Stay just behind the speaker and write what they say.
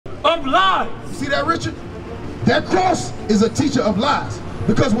of lies. You see that, Richard? That cross is a teacher of lies.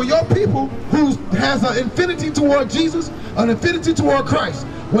 Because when your people who has an infinity toward Jesus, an infinity toward Christ,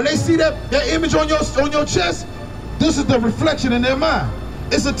 when they see that image on your chest, this is the reflection in their mind.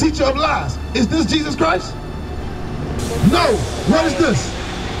 It's a teacher of lies. Is this Jesus Christ? No. What is this?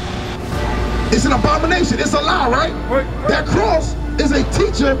 It's an abomination. It's a lie, right? That cross is a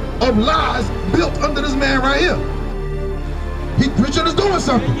teacher of lies built under this man right here. Richard is doing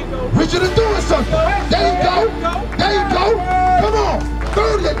something. Richard is doing something. There you go. There you go. Come on.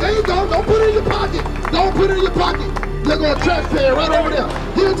 30. There you go. Don't put it in your pocket. Don't put it in your pocket. They're going to trash can right over there.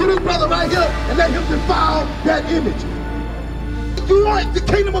 Give it to this brother right here and let him defile that image. You want the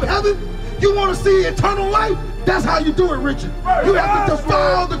kingdom of heaven? You want to see eternal life? That's how you do it, Richard. You have to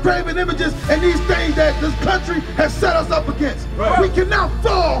defile the graven images and these things that this country has set us up against. We cannot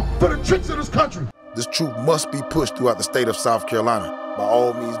fall for the tricks of this country. This truth must be pushed throughout the state of South Carolina by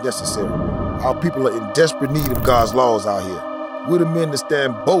all means necessary. Our people are in desperate need of God's laws out here. We're the men that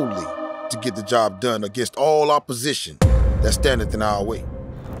stand boldly to get the job done against all opposition that standeth in our way.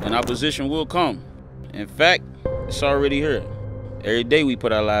 And opposition will come. In fact, it's already here. Every day we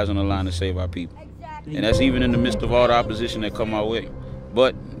put our lives on the line to save our people. And that's even in the midst of all the opposition that come our way.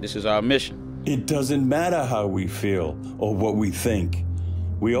 But this is our mission. It doesn't matter how we feel or what we think.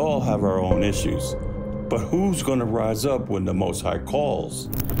 We all have our own issues. But who's going to rise up when the Most High calls?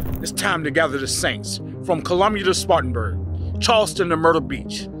 It's time to gather the saints from Columbia to Spartanburg, Charleston to Myrtle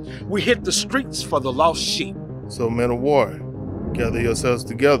Beach. We hit the streets for the lost sheep. So, men of war, gather yourselves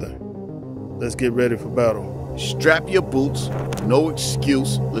together. Let's get ready for battle. Strap your boots, no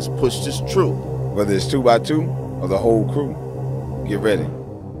excuse, let's push this through. Whether it's 2 by 2 or the whole crew, get ready.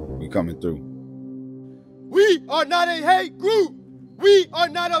 We coming through. We are not a hate group. We are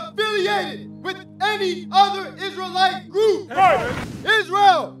not affiliated with any other Israelite group.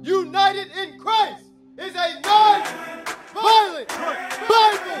 Israel, united in Christ, is a non-violent,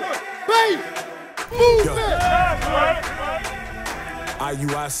 Bible-based movement.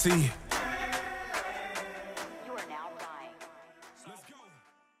 Iuic.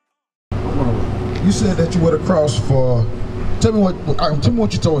 You said that you wore the cross for. Tell me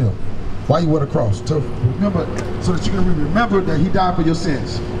what you told him. Why you wore the cross? Remember, so that you can remember that he died for your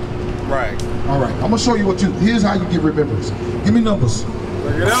sins. Right. All right. I'm gonna show you what you. Here's how you get remembrance. Give me numbers.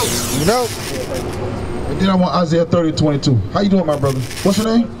 Bring it out. Bring it out. And then I want Isaiah 30:22. How you doing, my brother? What's your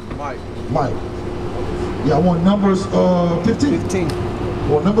name? Mike. Mike. Yeah, I want Numbers 15. 15.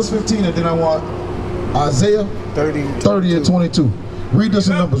 Well, Numbers 15, and then I want Isaiah 30 and 22. Read this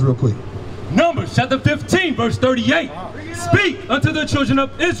in Numbers real quick. Numbers chapter 15, verse 38. Speak unto the children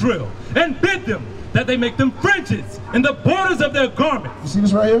of Israel and bid them that they make them fringes in the borders of their garments. You see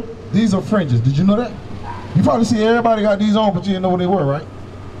this right here? These are fringes. Did you know that? You probably see everybody got these on, but you didn't know what they were, right?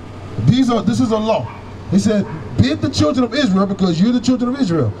 This is a law. He said, bid the children of Israel, because you're the children of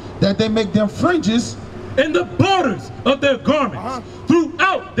Israel, that they make them fringes in the borders of their garments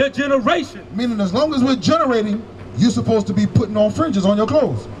throughout their generation. Meaning as long as we're generating, you're supposed to be putting on fringes on your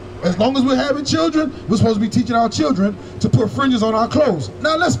clothes. As long as we're having children, we're supposed to be teaching our children to put fringes on our clothes.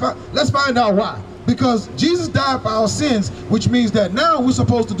 Now let's find out why. Because Jesus died for our sins, which means that now we're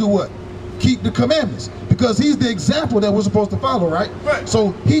supposed to do what? Keep the commandments. Because he's the example that we're supposed to follow, right?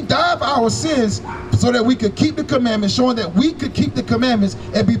 So he died for our sins so that we could keep the commandments, showing that we could keep the commandments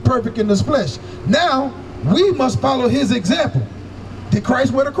and be perfect in this flesh. Now, we must follow his example. Did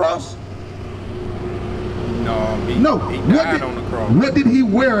Christ wear the cross? No, he died on the cross. What did he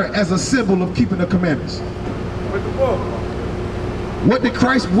wear as a symbol of keeping the commandments? With the book. What did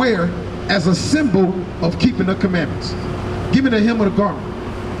Christ wear as a symbol of keeping the commandments? Give me the hem of the garment.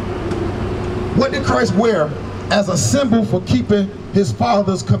 What did Christ wear as a symbol for keeping his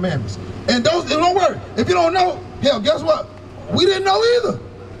Father's commandments? And don't worry, if you don't know, hell, guess what? We didn't know either.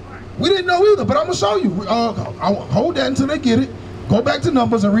 We didn't know either, but I'm gonna show you. I'll hold that until they get it. Go back to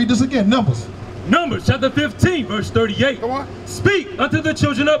Numbers and read this again. Numbers. Numbers chapter 15, verse 38. Come on. Speak unto the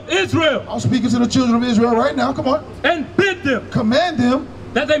children of Israel. I'm speaking to the children of Israel right now. Come on. And bid them. Command them.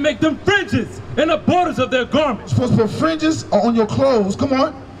 That they make them fringes in the borders of their garments. You're supposed to put fringes on your clothes. Come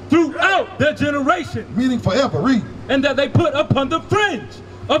on. Throughout their generation. Meaning forever. Read. And that they put upon the fringe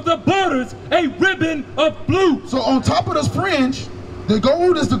of the borders a ribbon of blue. So on top of this fringe, the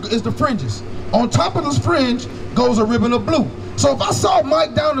gold is the fringes. On top of this fringe goes a ribbon of blue. So if I saw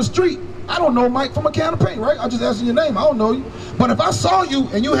Mike down the street, I don't know Mike from a can of paint, right? I'm just asking your name. I don't know you. But if I saw you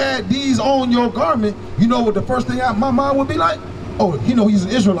and you had these on your garment, you know what the first thing out of my mind would be like? Oh, he know he's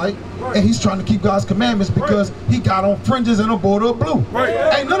an Israelite, and he's trying to keep God's commandments because he got on fringes and a border of blue.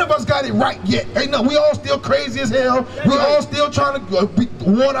 Ain't none of us got it right yet. Ain't no, we all still crazy as hell. We all still trying to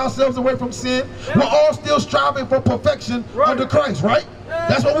warn ourselves away from sin. We're all still striving for perfection under Christ, right?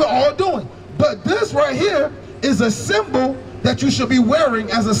 That's what we're all doing. But this right here is a symbol that you should be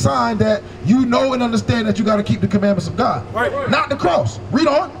wearing as a sign that you know and understand that you got to keep the commandments of God. Not the cross. Read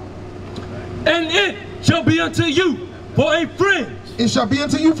on. And it shall be unto you for a fringe. It shall be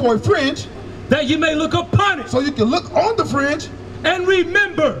unto you for a fringe. That you may look upon it. So you can look on the fringe. And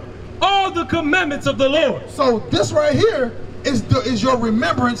remember all the commandments of the Lord. So this right here is your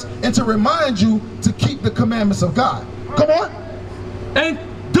remembrance and to remind you to keep the commandments of God. Come on. And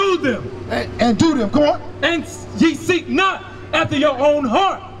do them. And do them. Come on. And ye seek not after your own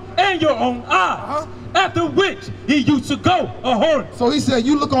heart and your own eyes. After which he used to go a-whoring. So he said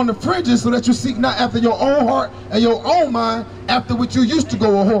you look on the fringes so that you seek not after your own heart and your own mind, after which you used to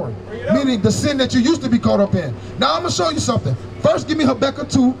go a-whoring. Meaning the sin that you used to be caught up in. Now I'm going to show you something. First give me Habakkuk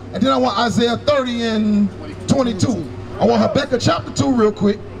 2, and then I want Isaiah 30 and 22. I want Habakkuk chapter 2 real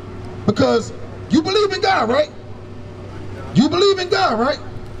quick, because you believe in God, right? You believe in God, right?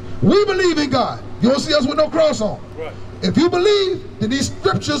 We believe in God. You don't see us with no cross on. If you believe, then these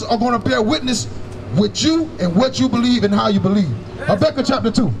scriptures are going to bear witness with you and what you believe and how you believe. Habakkuk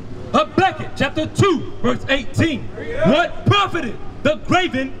chapter 2. Habakkuk chapter 2 verse 18. What profited the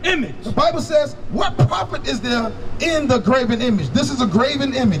graven image? The Bible says, what profit is there in the graven image? This is a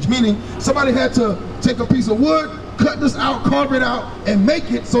graven image, meaning somebody had to take a piece of wood, cut this out, carve it out, and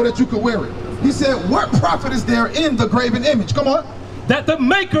make it so that you could wear it. He said, what profit is there in the graven image? Come on. That the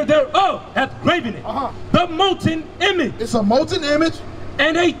maker thereof hath graven it. The molten image. It's a molten image.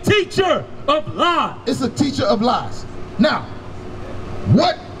 And a teacher of lies. It's a teacher of lies. Now,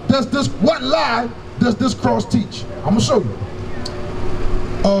 what lie does this cross teach? I'm gonna show you.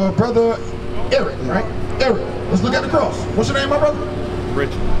 Brother Eric, right? Eric, let's look at the cross. What's your name, my brother?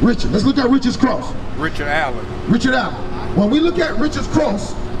 Richard. Richard. Let's look at Richard's cross. Richard Allen. Richard Allen. When we look at Richard's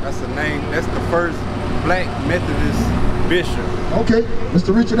cross, that's the name. That's the first Black Methodist bishop. Okay,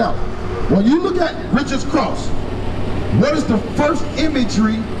 Mr. Richard Allen. When you look at Richard's cross, what is the first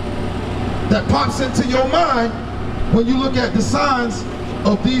imagery that pops into your mind when you look at the signs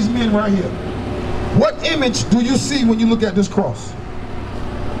of these men right here? What image do you see when you look at this cross?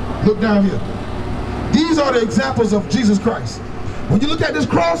 Look down here. These are the examples of Jesus Christ. When you look at this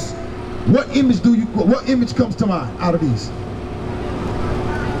cross, what image comes to mind out of these?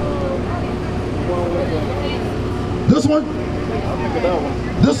 This one?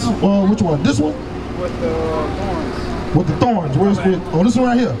 This which one? This one? With the thorns. With the thorns. Where's oh, this one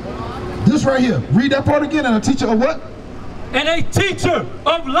right here. This right here. Read that part again. And a teacher of what? And a teacher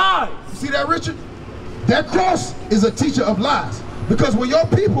of lies. See that, Richard? That cross is a teacher of lies. Because when your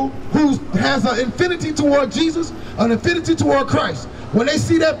people who has an infinity toward Jesus, an infinity toward Christ, when they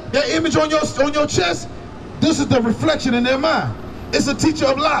see that image on your chest, this is the reflection in their mind. It's a teacher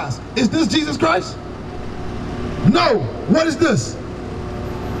of lies. Is this Jesus Christ? No. What is this?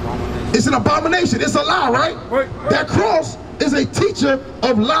 It's an abomination. It's a lie, right? That cross is a teacher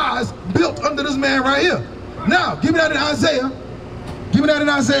of lies built under this man right here. Now, give me that in Isaiah. Give me that in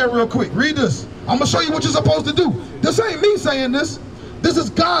Isaiah real quick. Read this. I'm going to show you what you're supposed to do. This ain't me saying this. This is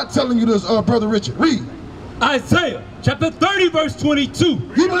God telling you this, Brother Richard. Read. Isaiah chapter 30 verse 22.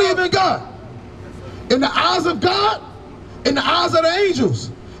 You believe in God. In the eyes of God, in the eyes of the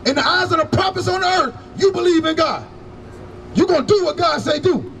angels, in the eyes of the prophets on the earth, you believe in God. You're going to do what God say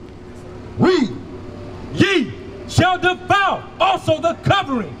do. Read. Ye shall defile also the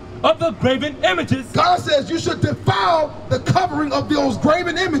covering of the graven images. God says you should defile the covering of those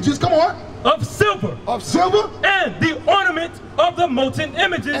graven images. Come on. Of silver. Of silver. And the ornament of the molten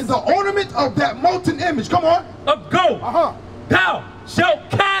images. And the ornament of that molten image. Come on. Of gold. Thou shalt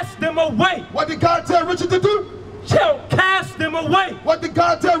cast them away. What did God tell Richard to do? Shall cast them away. What did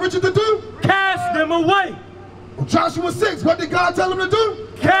God tell Richard to do? Cast them away. Joshua 6, what did God tell him to do?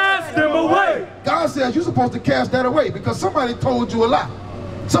 Cast them away. God says you're supposed to cast that away because somebody told you a lie.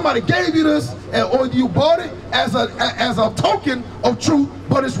 Somebody gave you this, or you bought it as a token of truth,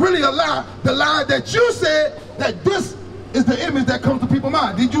 but it's really a lie. The lie that you said that this is the image that comes to people's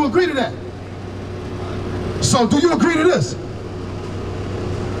mind. Did you agree to that? So do you agree to this?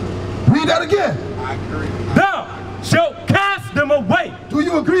 Read that again. I agree. Thou shalt cast them away. Do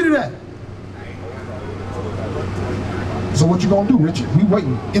you agree to that? So what you gonna do, Richard? We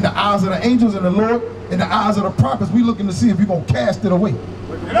waiting. In the eyes of the angels and the Lord, in the eyes of the prophets, we looking to see if you're gonna cast it away.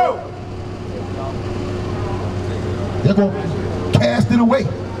 They're gonna cast it away.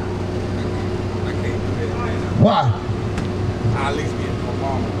 Why? I At least get my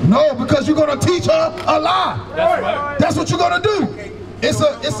mama. No, because you're gonna teach her a lie. That's right. That's what you're gonna do.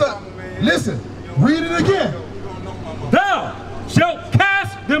 Listen, read it again. Thou shalt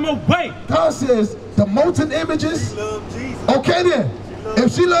cast them away. God says the molten images. Okay then,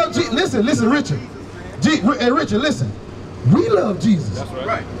 if she loves Jesus, listen, Richard. Hey Richard, listen. We love Jesus. That's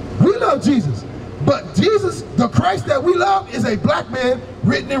right. We love Jesus. But Jesus, the Christ that we love, is a black man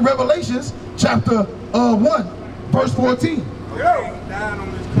written in Revelations chapter 1, verse 14.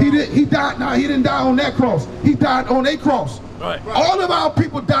 He died. No, he didn't die on that cross. He died on a cross. Right. All of our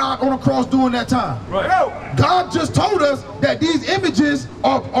people died on a cross during that time. Right. God just told us that these images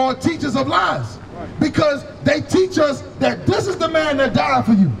are teachers of lies, because they teach us that this is the man that died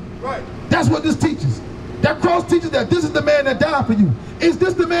for you. Right. That's what this teaches. That cross teaches that this is the man that died for you. Is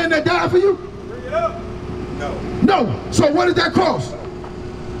this the man that died for you? Bring it up. No. No. So what is that cross?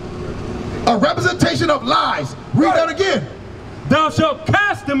 A representation of lies. Read that again. Thou shalt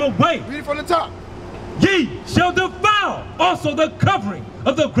cast them away. Read it from the top. Ye shall defile also the covering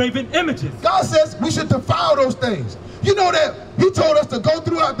of the graven images. God says we should defile those things. You know that he told us to go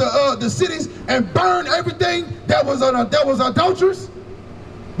throughout the cities and burn everything that was adulterous.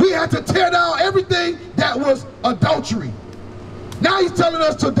 We had to tear down everything that was adultery. Now he's telling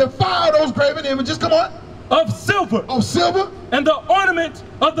us to defile those graven images. Come on. Of silver. Of silver. And the ornament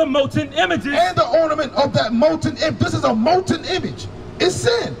of the molten images. And the ornament of that molten image. This is a molten image. It's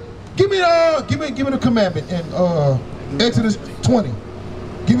sin. Give me the commandment in Exodus 20.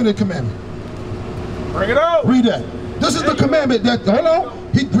 Give me the commandment. Bring it out. Read that. This is the commandment that, hold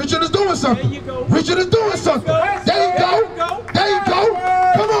on. Richard is doing something. There you go. Richard is doing something. There you go. There you go.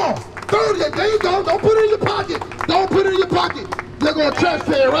 Come on. There you go. Don't put it in your pocket. Don't put it in your pocket. They're going to trash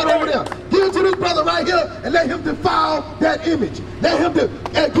can right over there. Give it to this brother right here and let him defile that image. Let him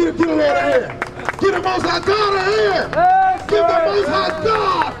get the Lord a hand. Give the Most High God a hand. Give the Most High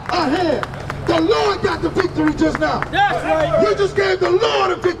God a hand. The Lord got the victory just now. That's right. You just gave the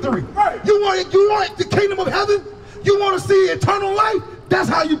Lord a victory. You want the kingdom of heaven? You want to see eternal life? That's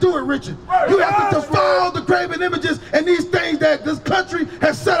how you do it, Richard. You have to defile the graven images and these things that this country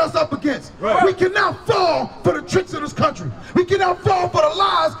has set us up against. We cannot fall for the tricks of this country. We cannot fall for the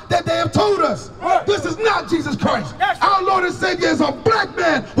lies that they have told us. This is not Jesus Christ. Our Lord and Savior is a black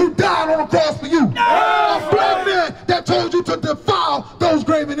man who died on the cross for you. A black man that told you to defile those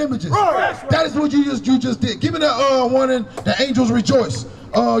graven images. That is what you just did. Give me that one in the angels rejoice.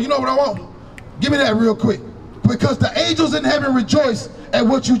 You know what I want? Give me that real quick. Because the angels in heaven rejoice at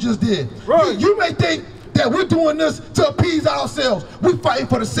what you just did. You may think that we're doing this to appease ourselves. We're fighting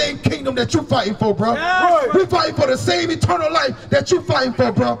for the same kingdom that you're fighting for, bro. We're fighting for the same eternal life that you're fighting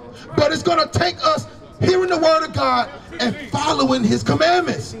for, bro. But it's going to take us hearing the word of God and following his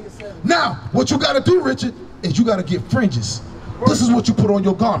commandments. Now, what you got to do, Richard, is you got to get fringes. This is what you put on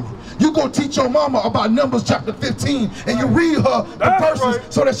your garment. You go teach your mama about Numbers chapter 15 and you read her the verses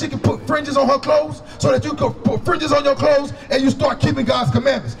so that she can put fringes on her clothes, so that you can put fringes on your clothes and you start keeping God's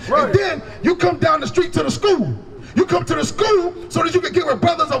commandments. And then you come down the street to the school. You come to the school so that you can get with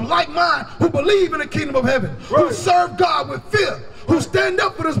brothers of like mind who believe in the kingdom of heaven, who serve God with fear, who stand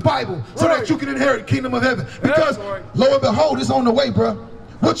up for this Bible so that you can inherit the kingdom of heaven. Because lo and behold, it's on the way, bro.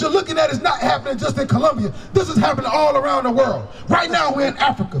 What you're looking at is not happening just in Colombia. This is happening all around the world. Right now we're in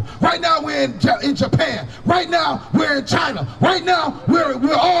Africa. Right now we're in Japan. Right now we're in China. Right now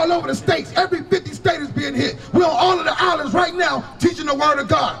we're all over the states. Every 50 state is being hit. We're on all of the islands right now teaching the word of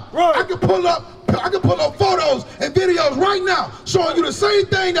God. I can pull up photos and videos right now showing you the same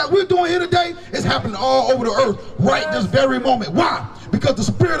thing that we're doing here today is happening all over the earth right this very moment. Why? Because the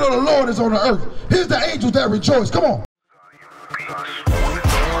Spirit of the Lord is on the earth. Here's the angels that rejoice. Come on.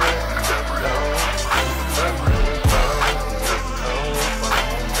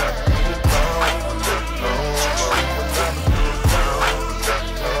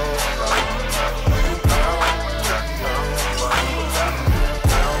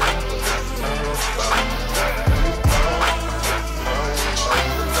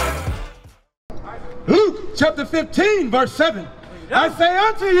 Chapter 15, verse 7. I say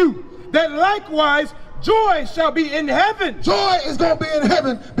unto you that likewise joy shall be in heaven. Joy is going to be in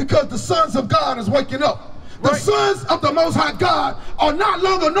heaven because the sons of God is waking up. The sons of the Most High God are no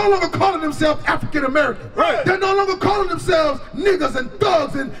longer calling themselves African American. They're no longer calling themselves niggas and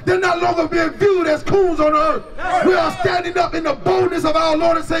thugs, and they're no longer being viewed as coons on the earth. We are standing up in the boldness of our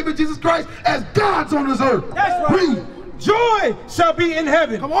Lord and Savior Jesus Christ as gods on this earth. Read. Joy shall be in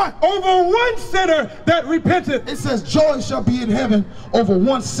heaven. Come on. Over one sinner that repenteth. It says joy shall be in heaven over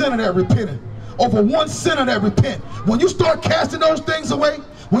one sinner that repenteth. Over one sinner that repent. When you start casting those things away,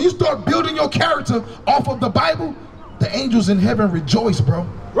 when you start building your character off of the Bible, the angels in heaven rejoice, bro.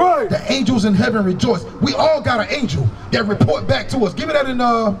 Right. The angels in heaven rejoice. We all got an angel that report back to us. Give me that in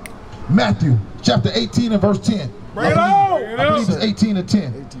Matthew chapter 18 and verse 10. Bring it on. I believe it's 18 and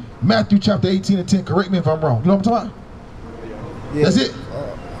 10. Matthew chapter 18 and 10. Correct me if I'm wrong. You know what I'm talking about? Yeah. That's it?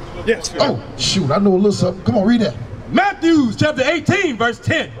 Yes. Oh, shoot. I know a little something. Come on, read that. Matthew chapter 18 verse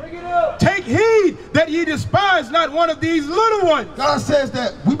 10. Take heed that ye despise not one of these little ones. God says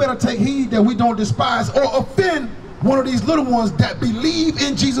that we better take heed that we don't despise or offend one of these little ones that believe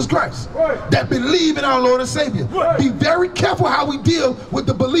in Jesus Christ, that believe in our Lord and Savior. Be very careful how we deal with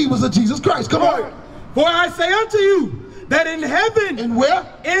the believers of Jesus Christ. Come on. For I say unto you that in heaven, in where?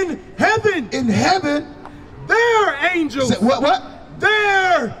 In heaven. In heaven. Their angels. Say, what?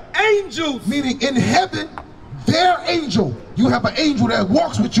 Their angels. Meaning in heaven, their angel. You have an angel that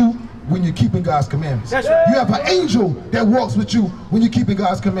walks with you when you're keeping God's commandments. That's right. You have an angel that walks with you when you're keeping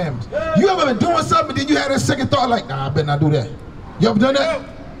God's commandments. You ever been doing something and then you had that second thought like, nah, I better not do that. You ever done that?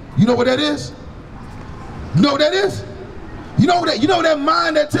 You know what that is? You know what that is? You know that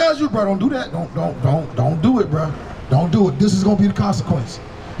mind that tells you, bro, don't do that. Don't do it, bro. Don't do it. This is gonna be the consequence.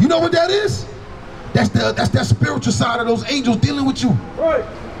 You know what that is? That's that spiritual side of those angels dealing with you. Right.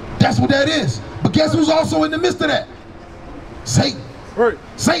 That's what that is. But guess who's also in the midst of that? Satan. Right.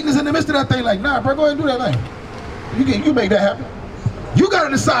 Satan is in the midst of that thing like, nah, bro, go ahead and do that thing. You make that happen. You got to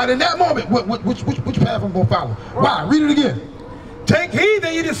decide in that moment which path I'm going to follow. Why? Read it again. Take heed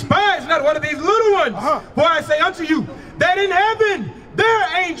that ye despise not one of these little ones. For I say unto you that in heaven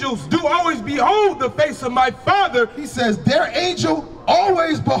their angels do always behold the face of my Father. He says their angel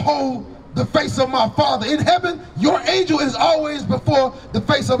always behold the face of my Father. In heaven, your angel is always before the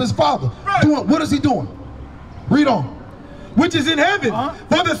face of his Father. Right. Doing, what is he doing? Read on. Which is in heaven.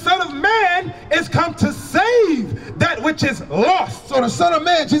 For the Son of Man is come to save that which is lost. So the Son of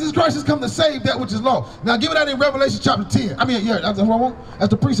Man, Jesus Christ, has come to save that which is lost. Now give it out in Revelation chapter 10. I mean, yeah, that's what I want. That's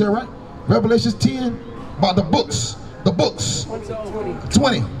the precept, right? Revelation 10, about the books. The books.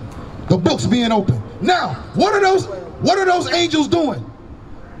 20. The books being open. Now, what are those angels doing?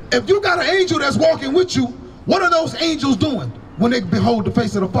 If you got an angel that's walking with you, what are those angels doing when they behold the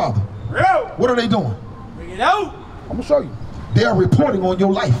face of the Father? What are they doing? Bring it out. I'm gonna show you. They are reporting on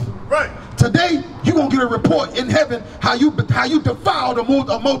your life. Right. Today, you're gonna get a report in heaven how you defiled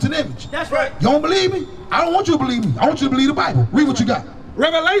a molten image. That's right. You don't believe me? I don't want you to believe me. I want you to believe the Bible. Read what you got.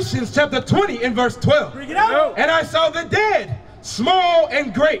 Revelations chapter 20 and verse 12. Bring it out. And I saw the dead, small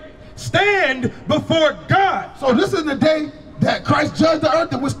and great, stand before God. So this is the day that Christ judged the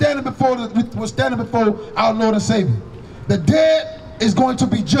earth and we're standing before our Lord and Savior. The dead is going to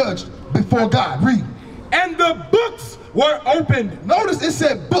be judged before God. Read. And the books were opened. Notice it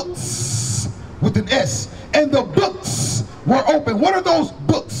said books with an S. And the books were open. What are those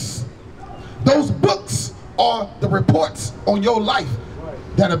books? Those books are the reports on your life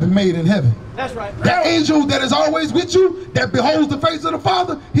that have been made in heaven. That's right. That angel that is always with you, that beholds the face of the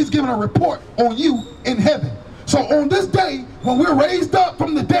Father, he's giving a report on you in heaven. So on this day, when we're raised up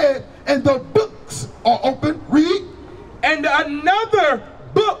from the dead and the books are open, read. And another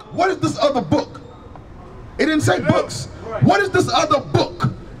book. What is this other book? It didn't say books. What is this other book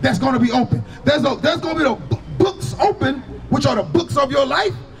that's going to be open? There's going to be the books open, which are the books of your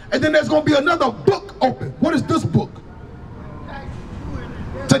life, and then there's going to be another book open. What is this book?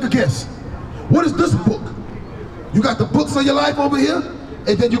 Take a guess. What is this book? You got the books of your life over here,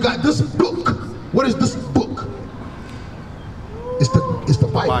 and then you got this book. What is this book? It's the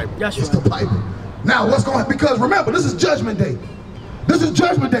Bible. It's the Bible. Now what's going on? Because remember, this is Judgment Day. This is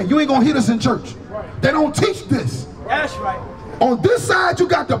Judgment Day. You ain't gonna hear this in church. They don't teach this. That's right. On this side, you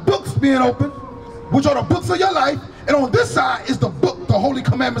got the books being open, which are the books of your life, and on this side is the book, the Holy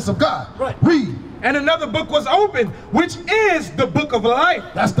Commandments of God. Right. Read. And another book was opened, which is the book of life.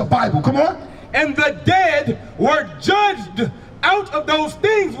 That's the Bible. Come on. And the dead were judged out of those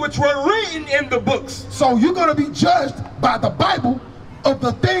things which were written in the books. So you're going to be judged by the Bible of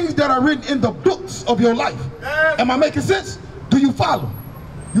the things that are written in the books of your life. Am I making sense? Do you follow?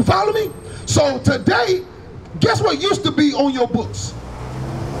 You follow me? So today, guess what used to be on your books?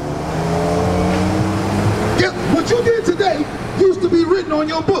 Guess what you did today used to be written on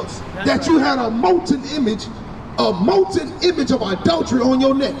your books. That you had a molten image of adultery on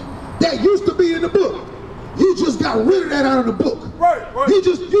your neck. That used to be in the book. You just got rid of that out of the book. Right. You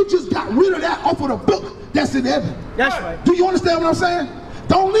just got rid of that off of the book that's in heaven. That's right. Do you understand what I'm saying?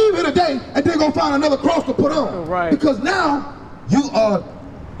 Don't leave here today and then go find another cross to put on. Right. Because now you are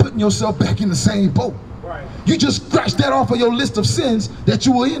putting yourself back in the same boat. Right. You just scratched that off of your list of sins that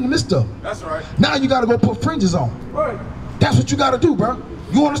you were in the midst of. That's right. Now you got to go put fringes on. Right. That's what you got to do, bro.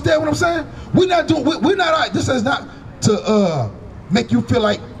 You understand what I'm saying? We're not, this is not, to make you feel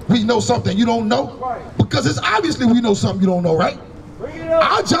like we know something you don't know. Because it's obviously we know something you don't know, right?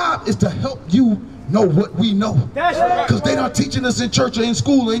 Our job is to help you know what we know. Because they're not teaching us in church or in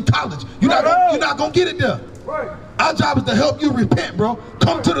school or in college. You're not gonna get it there. Our job is to help you repent, bro.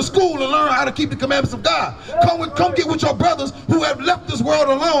 Come to the school and learn how to keep the commandments of God. Come get with your brothers who have left this world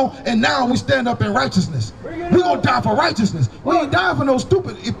alone, and now we stand up in righteousness. We're gonna die for righteousness. We ain't dying for no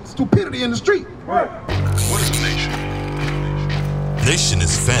stupidity in the street. What is a nation? Nation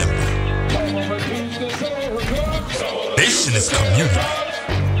is family. Nation is community.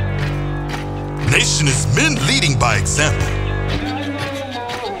 Nation is men leading by example.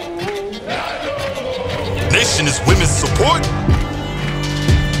 Nation is women's support.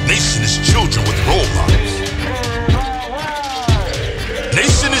 Nation is children with role models.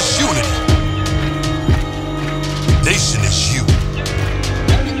 Nation is unity. Nation is you.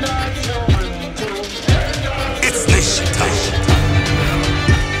 It's nation time.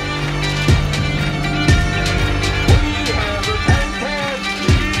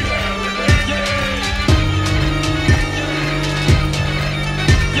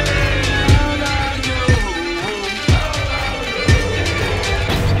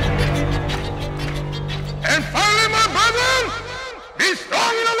 Be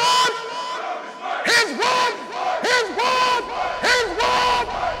strong in the Lord. His word